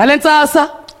morning, ngale ntsasa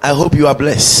I hope you are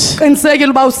blessed. qinisekile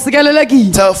uba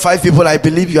usikelelekile Tell 5 people, I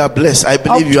believe you are blessed. I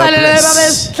believe you are awuxelele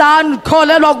blessed. babesihlanu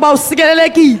kholelwa ukuba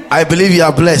usikelelekile I believe you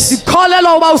are blessed.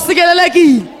 kholelwa ukuba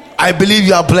usikelelekile I believe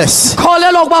you are blessed.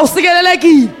 kholelwa ukuba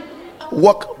usikelelekile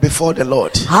Walk before the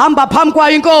Lord, hamba phambi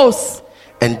kwayo inkosi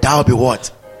and thou be what?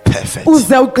 Perfect.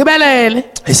 uze ugqibelele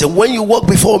He said, when you walk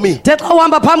before me, the xa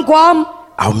uhamba phambi kwam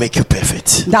I'll make you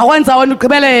perfect. ndawenza wena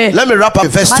ugqibelele Let me wrap up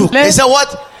verse 2. He said, what?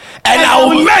 And I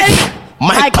will make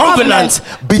my covenant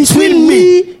between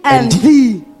me and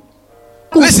thee.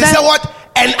 Listen, he said, what?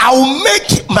 And I will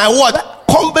make my what?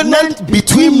 Covenant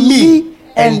between me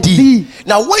and thee.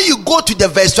 Now, when you go to the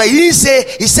verse 2, he didn't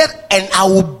say, he said, and I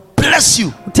will bless you.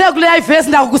 uthe kuleya ivesi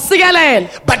ndakusikelela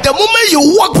But the moment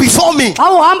you walk before me xa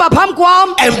uhamba phambi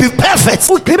kwam and be perfect,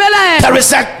 ugqibelele there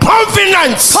is a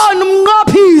covenant. khona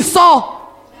umnqophiso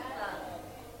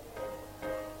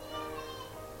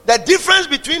The difference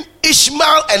between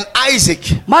Ishmael and Isaac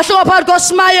mahluko phakathi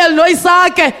koshmayeli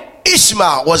noisake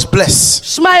Ishmael was blessed,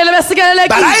 Ishmayeli but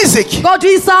besikelelekile Isaac, kodwa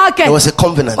Isake there was a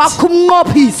covenant. kwakho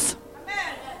umnqophisi.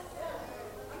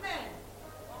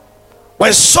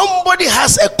 When somebody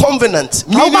has a covenant,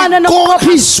 Awubane meaning God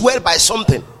nomnqophisi. has swear by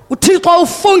something. uThixo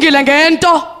ufungile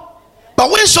ngento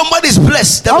But when somebody is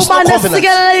blessed, there is no awubane covenant.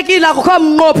 sikelelekile akukho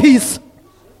mnqophisi.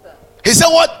 He said,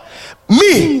 what?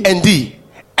 Me and thee.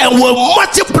 And will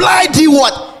multiply thee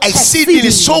what?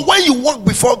 Exceedingly. So when you walk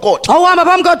before God Awuhamba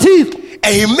phambi koThixo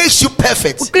and He makes you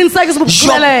perfect, uqinisekisa your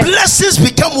ukuphumelela. blessings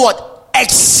become what?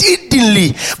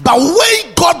 Exceedingly. But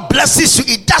when God blesses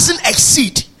you, it doesn't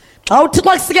exceed. Xa uThixo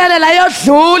kusikelela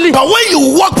ayodluli. But when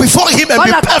you walk before Him and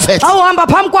be perfect, Xa uhamba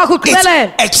phambi kwakho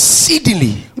uqikelela it's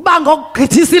exceedingly. iba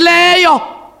ngokugqithisileyo.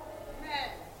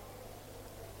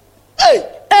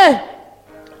 Hey,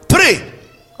 3.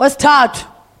 Wesithathu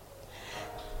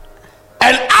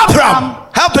And Abraham,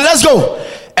 help me, let's go.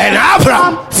 And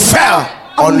Abraham fell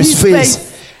on his face.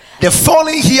 The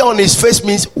falling here on his face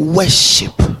means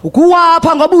worship.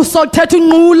 ukuwapha ngobuso kuthetha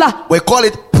unqula. We call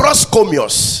it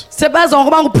proscomios, Sebenza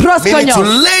ngokuba meaning to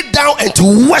nguproskonios. lay down and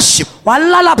to worship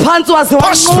Walala phansi waze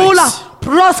wanqula.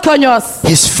 Proskonios.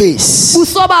 his face.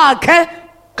 Buso bakhe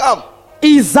Come.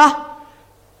 iza.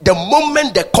 The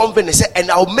moment the covenant said, and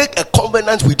I'll make a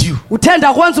covenant with you.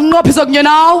 Uthenda kwenza umnqophiso kunye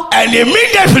nawo. And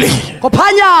immediately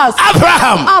Ngophanyaza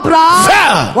Abraham Abraham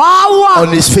fell wawa on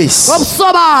his face.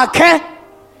 ngobuso bakhe.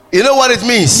 You know what it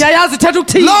means? Siyayazi ithetha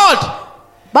ukuthini? Lord,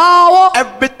 Bawo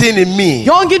everything in me,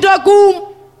 yonke into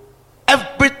ekum,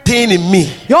 everything in me,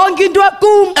 yonke into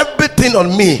ekum, everything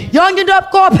on me, yonke into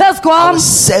epko phezu I kwam will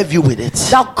serve you with it.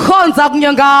 ndakukhonza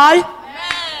kunye ngayo.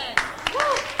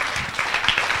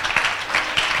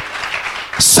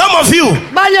 Some of you,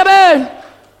 Banye benu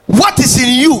what is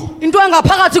in you into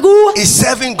engaphakathi kuwe is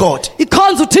serving God.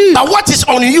 ikhonza uThixo, But what is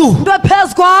on you into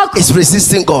ephezu kwakho is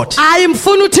resisting God.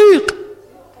 ayimfuna uThixo.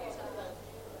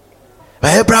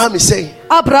 But Abraham is saying,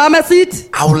 Abraham esithi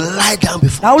I will lie down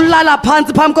before awulala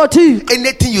phansi phambi koThixo,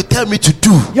 anything you tell me to do,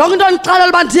 yonke into ndixelela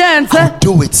uba ndiyenze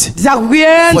do it. ndiza For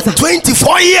kuyenza.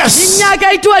 24 years,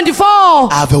 Iminyaka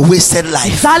eyi-24 I have a wasted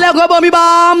life. dlale ngobomi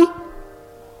bam.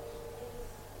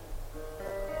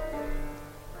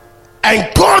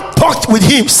 And God talked with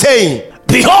him, saying,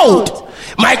 behold,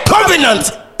 my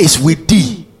covenant is with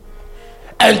thee,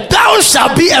 and thou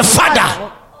shalt be a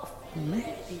father.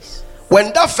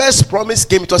 When that first promise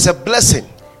came, it was a blessing.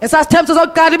 Esasithembiso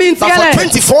sokuqala But for ibiyintsikelelo.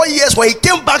 24 years, when he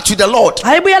came back to the Lord,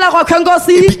 Ayibuyela kwakho it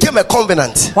enkosini became a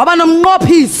covenant. waba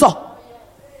nomnqophiso.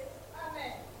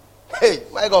 Hey,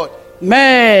 my God.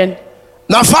 Man,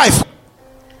 Now 5.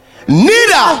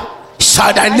 Neither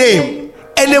shall thy name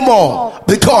anymore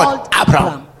be called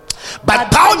Abraham, but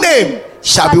thy name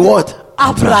shall be what?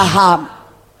 Abraham.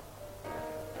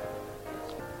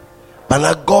 But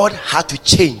now God had to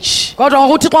change Kodwa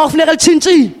ngokuthi xa kufuneka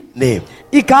litshintshile name.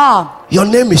 igama, Your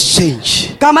name is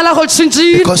changed igama lakho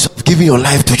litshintshile because of giving your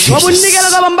life to ngoba unikele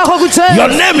Jesus. kwabami bakho kuJesu. Your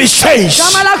name is changed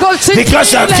Igama lakho litshintshile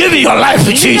because you have given your life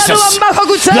to unikele Jesus. kwabami bakho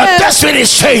kuJesu. Your destiny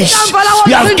is changed.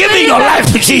 You have given your life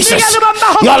to Jesus.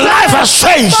 Your life has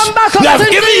changed. You have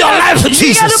given your life to unikele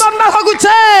Jesus. kwabami bakho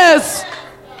kuJesu.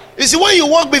 You see, when you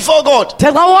walk before God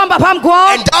Xa uhamba phambi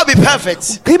kwam and thou be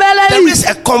perfect, there gqibelelise is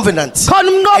a covenant, khona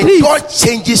and umnqophiso. God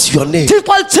changes your name. Thixo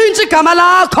litshintshe igama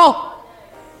lakho.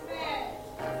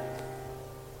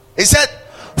 He said,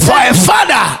 for a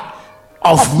father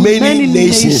of many many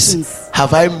nations nations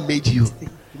have I made you.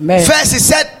 Man. First he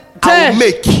said, I will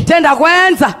make. Thenda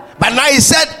kwenza, But now he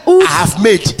said, Oof. I have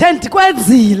made. thenda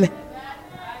kwenzile.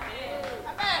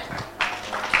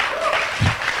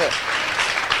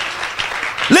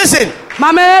 Listen,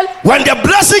 Mamela, when the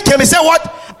blessing came, he said, what?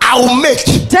 I will make.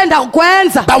 thenda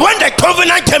kwenza. But when the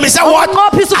covenant came, he said, what?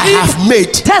 Umnqophiso I have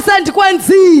made. The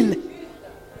sendikwenzile.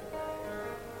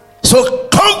 So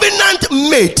covenant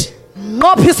made,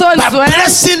 Umnqophiso but wenziwe.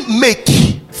 blessing make.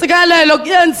 Sikalelo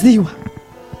kuyenziwa.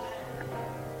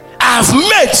 I have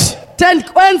made. Thenda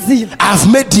kwenzile. I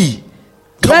have made thee.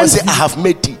 Come and say, Menzile. I have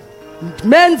made thee.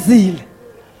 Menzile.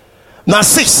 Now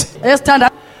 6. Esithanda.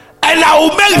 And I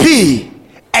will make thee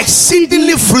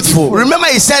exceedingly fruitful. Remember,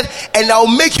 he said, and I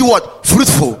will make you what?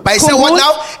 Fruitful. But he said, what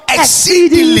now?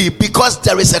 Exceedingly, because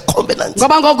there is a covenant.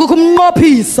 Ngoba ngokukho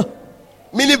umnqophiso.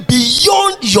 Meaning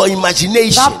beyond your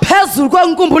imagination. Ngaphezulu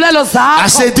kweenkumbulelo I zakho.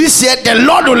 said this year, the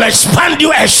Lord will expand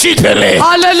you exceedingly.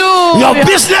 Hallelujah. Your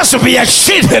business will be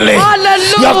exceedingly.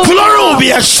 Hallelujah. Your glory will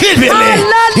be exceedingly.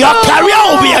 Hallelujah. Your career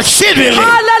will be exceedingly.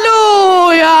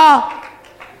 Hallelujah.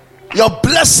 Your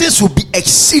blessings will be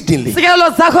exceedingly.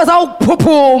 Sikelelo zakho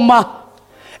zawuphuphuma.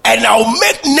 And I will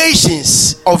make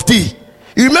nations of thee,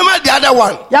 You remember the other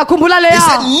one? yakhumbula He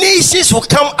said, leya nations will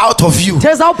come out of you.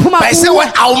 tezawuphuma But he said, kuwe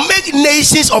what? I'll make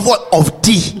nations of what? Of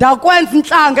thee. ndakwenza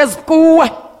intlanga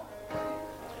ezikuwe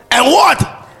And what?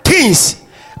 Kings.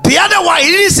 The other one,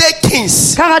 he didn't say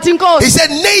kings. khangathi He inkosi said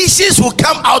nations will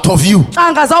come out of you.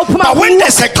 intlanga zawuphuma But when kuwe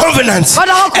there's a covenant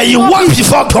Kodwa and you walk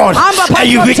before God Hamba and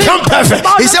you phambi become koThixo, perfect,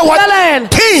 he said, what? bawunomthelela.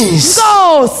 Kings.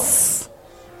 inkosi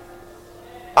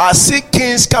I see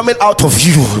kings coming out of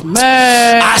you.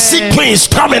 Man. I see queens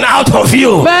coming out of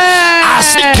you. I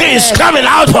see kings coming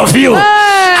out of you.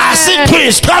 I see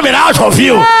queens coming out of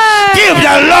you. Give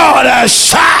the Lord a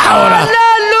shout.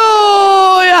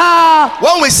 Hallelujah.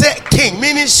 When we say king,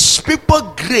 meaning people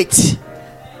great,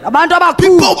 abantu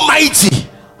abakhulu people mighty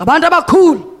abantu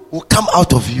abakhulu will come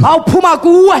out of you. bawuphuma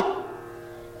kuwe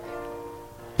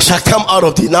Shall come out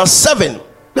of thee. Now 7,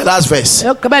 the last verse.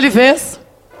 yokugqibela ivesi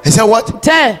He said what?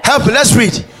 the Help me, let's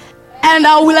read. and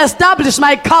I will establish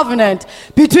my covenant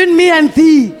between me and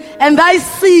thee and thy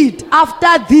seed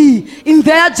after thee in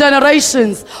their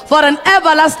generations for an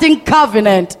everlasting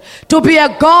covenant to be a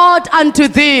God unto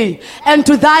thee and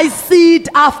to thy seed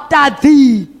after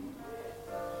thee.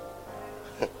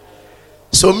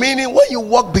 So meaning when you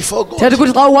walk before God Thetha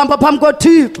ukuthi xa uhamba phambi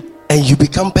koThixo and you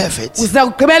become perfect, uza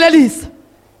kugqibelelisa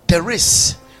there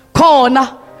is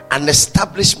khona an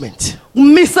establishment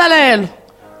ummiselelo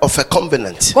of a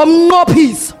covenant.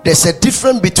 komnqophiso There's a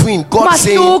difference between God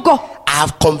saying, umahluko I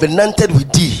have covenanted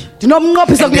with thee,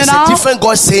 ndinomnqophiso and kunye there's a nawe different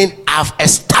God saying, I've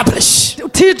established.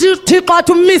 Thixo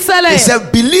athi He ummiselelo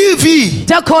said, believe ye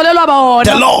ndiyakholelwa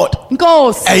the bona Lord,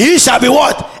 inkosi and ye shall be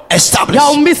what? Established.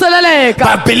 yawumiseleleka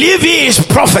But believe ye his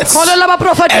prophets, kholelwa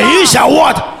abaprofethi and ye shall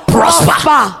what? Prosper.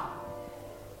 prosper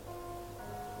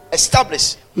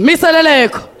Established.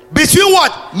 miseleleko Between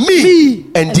what? Me Me.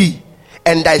 and thee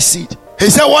and thy seed. He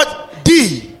said what?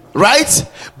 Thee, right?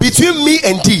 Between me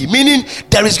and thee, meaning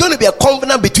there is going to be a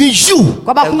covenant between you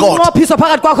kwaba and God. umnqophiso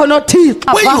phakathi kwakho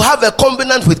noThixo When you have a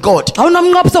covenant with God,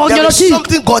 awunomnqophiso kunye there is noThixo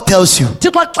something God tells you.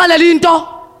 Thixo akuxelela into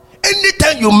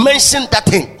Anytime you mention that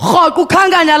thing, rhoqo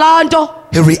ukhankanya laa nto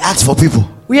he reacts for people.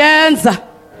 uyenza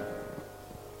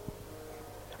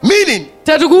Meaning,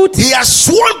 thetha ukuthi he has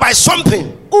sworn by something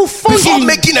before ufungile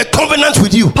making a covenant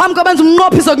with you. phambi kobenza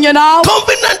umnqophiso kunye nawe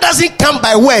Covenant doesn't come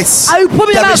by words.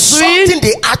 ayiphumi There is emazwini something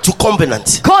they add to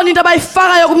covenant. khona into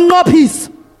abayifakayo kumnqophiso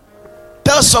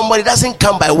Tell somebody it doesn't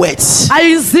come by words.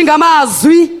 ayizi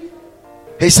ngamazwi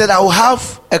He said, I will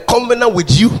have a covenant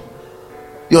with you,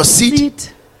 your seed,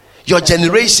 your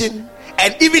generation,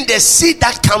 and even the seed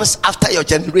that comes after your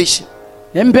generation.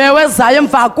 nembewu ezayo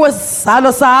emva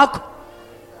kwesizalo sakho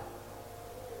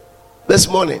This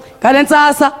morning, ngale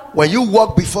ntsasa when you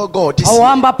walk before God this year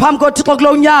awuhamba phambi koThixo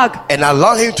kulo unyaka and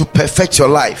allow him to perfect your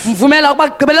life, mvumela ukuba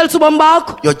kugqibelelisa ubomi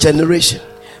bakho your generation,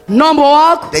 nombo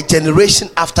wakho the generation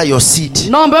after your seed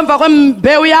nombo emva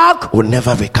kwembewu yakho will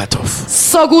never be cut off.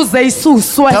 sokuze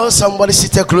isuswe Tell somebody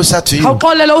seated closer to you,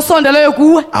 awuxolele usondeleyo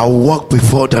kuwe I'll walk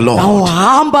before the Lord.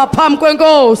 awuhamba phambi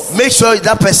kwenkosi Make sure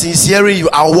that person is hearing you.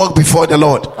 I'll walk before the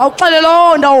Lord. awuxelele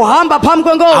oo ndawuhamba phambi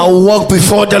kwenkosi I'll walk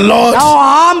before the Lord.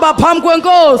 awuhamba phambi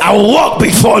kwenkosi I'll walk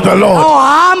before the Lord.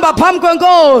 awuhamba phambi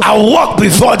kwenkosi I'll walk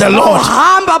before the Lord.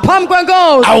 awuhamba phambi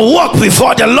kwenkosi I'll walk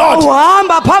before the Lord.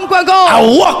 awuhamba phambi kwenkosi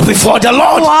I'll walk before the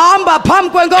Lord. awuhamba phambi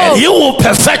And kwenkosi he will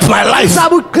perfect my life.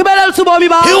 zabe ugqibelelisa ubomi He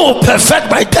bakho will perfect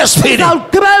my destiny.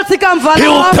 zawugqibelelisa ikamva He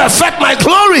will lam perfect my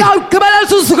glory.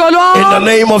 zawugqibelelisa usuko In the lwam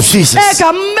name of Jesus.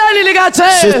 egameni Say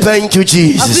likajesu thank you,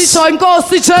 Jesus. asitsho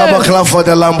inkosi Come on, jesu clap for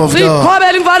the Lamb of God.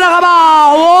 siqhobela imfana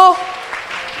kabawo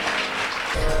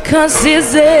 'Cause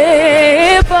he's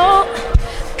able,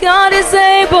 God is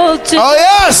able to Oh,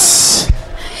 yes.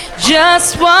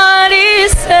 just what he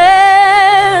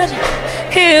said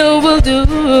he will do.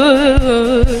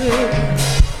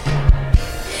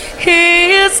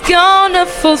 He is gonna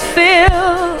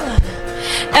fulfill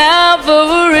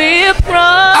every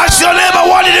promise. Ask your neighbor,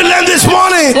 what did you learn this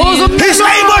morning? He's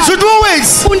able to do it.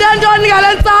 funde ntoni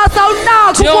ngale ntsasa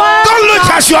unakho Don't look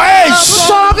at your age.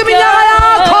 ujonga iminyaka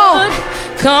yakho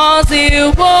 'Cause he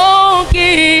won't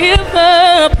give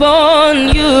up on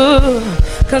you.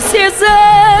 'Cause he's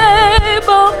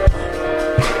able.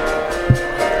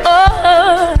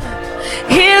 Oh,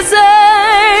 he's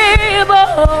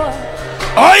able.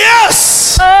 Oh,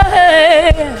 yes. Oh,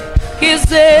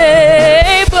 he's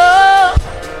able.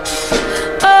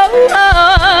 Oh,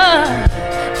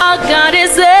 our God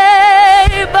is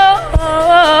able.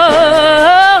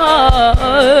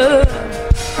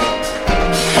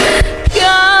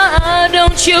 God,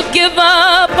 don't you give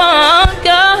up on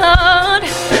God,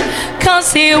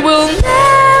 'cause he will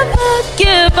never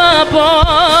give up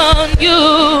on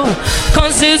you,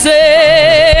 'cause he's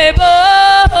able.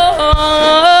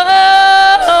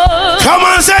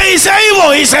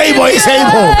 He's able. He's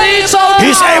able.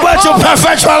 He's able to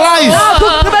perfect your life.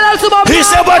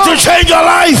 He's able to change your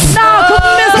life.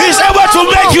 He's able to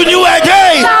make you new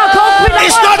again.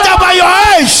 It's not about your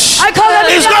age.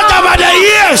 It's not about the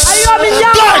years.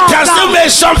 God can still make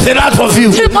something out of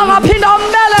you.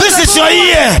 This is your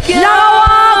year.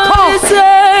 He's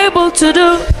able to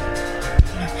do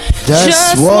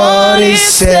just what He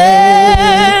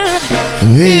said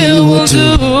He will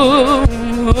do.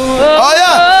 Oh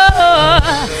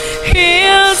yeah.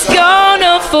 He's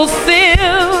gonna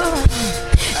fulfill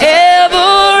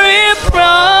every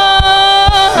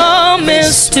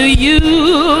promise to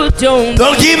you. Don't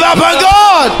give up on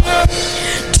God.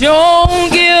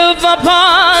 Don't give up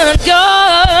on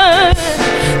God,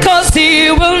 'cause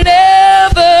He will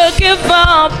never give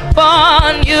up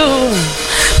on you,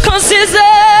 'cause He's able.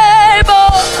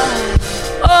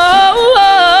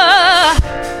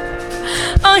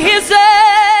 He's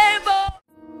able.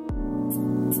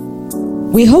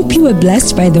 We hope you were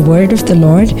blessed by the word of the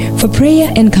Lord. For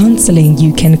prayer and counseling,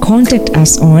 you can contact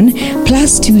us on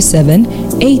 +27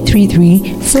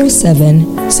 833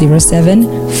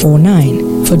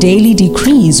 470749. For daily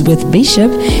decrees with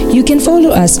Bishop, you can follow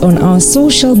us on our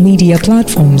social media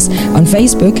platforms. On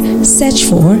Facebook, search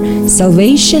for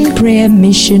Salvation Prayer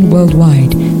Mission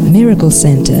Worldwide Miracle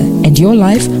Center, and your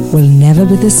life will never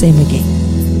be the same again.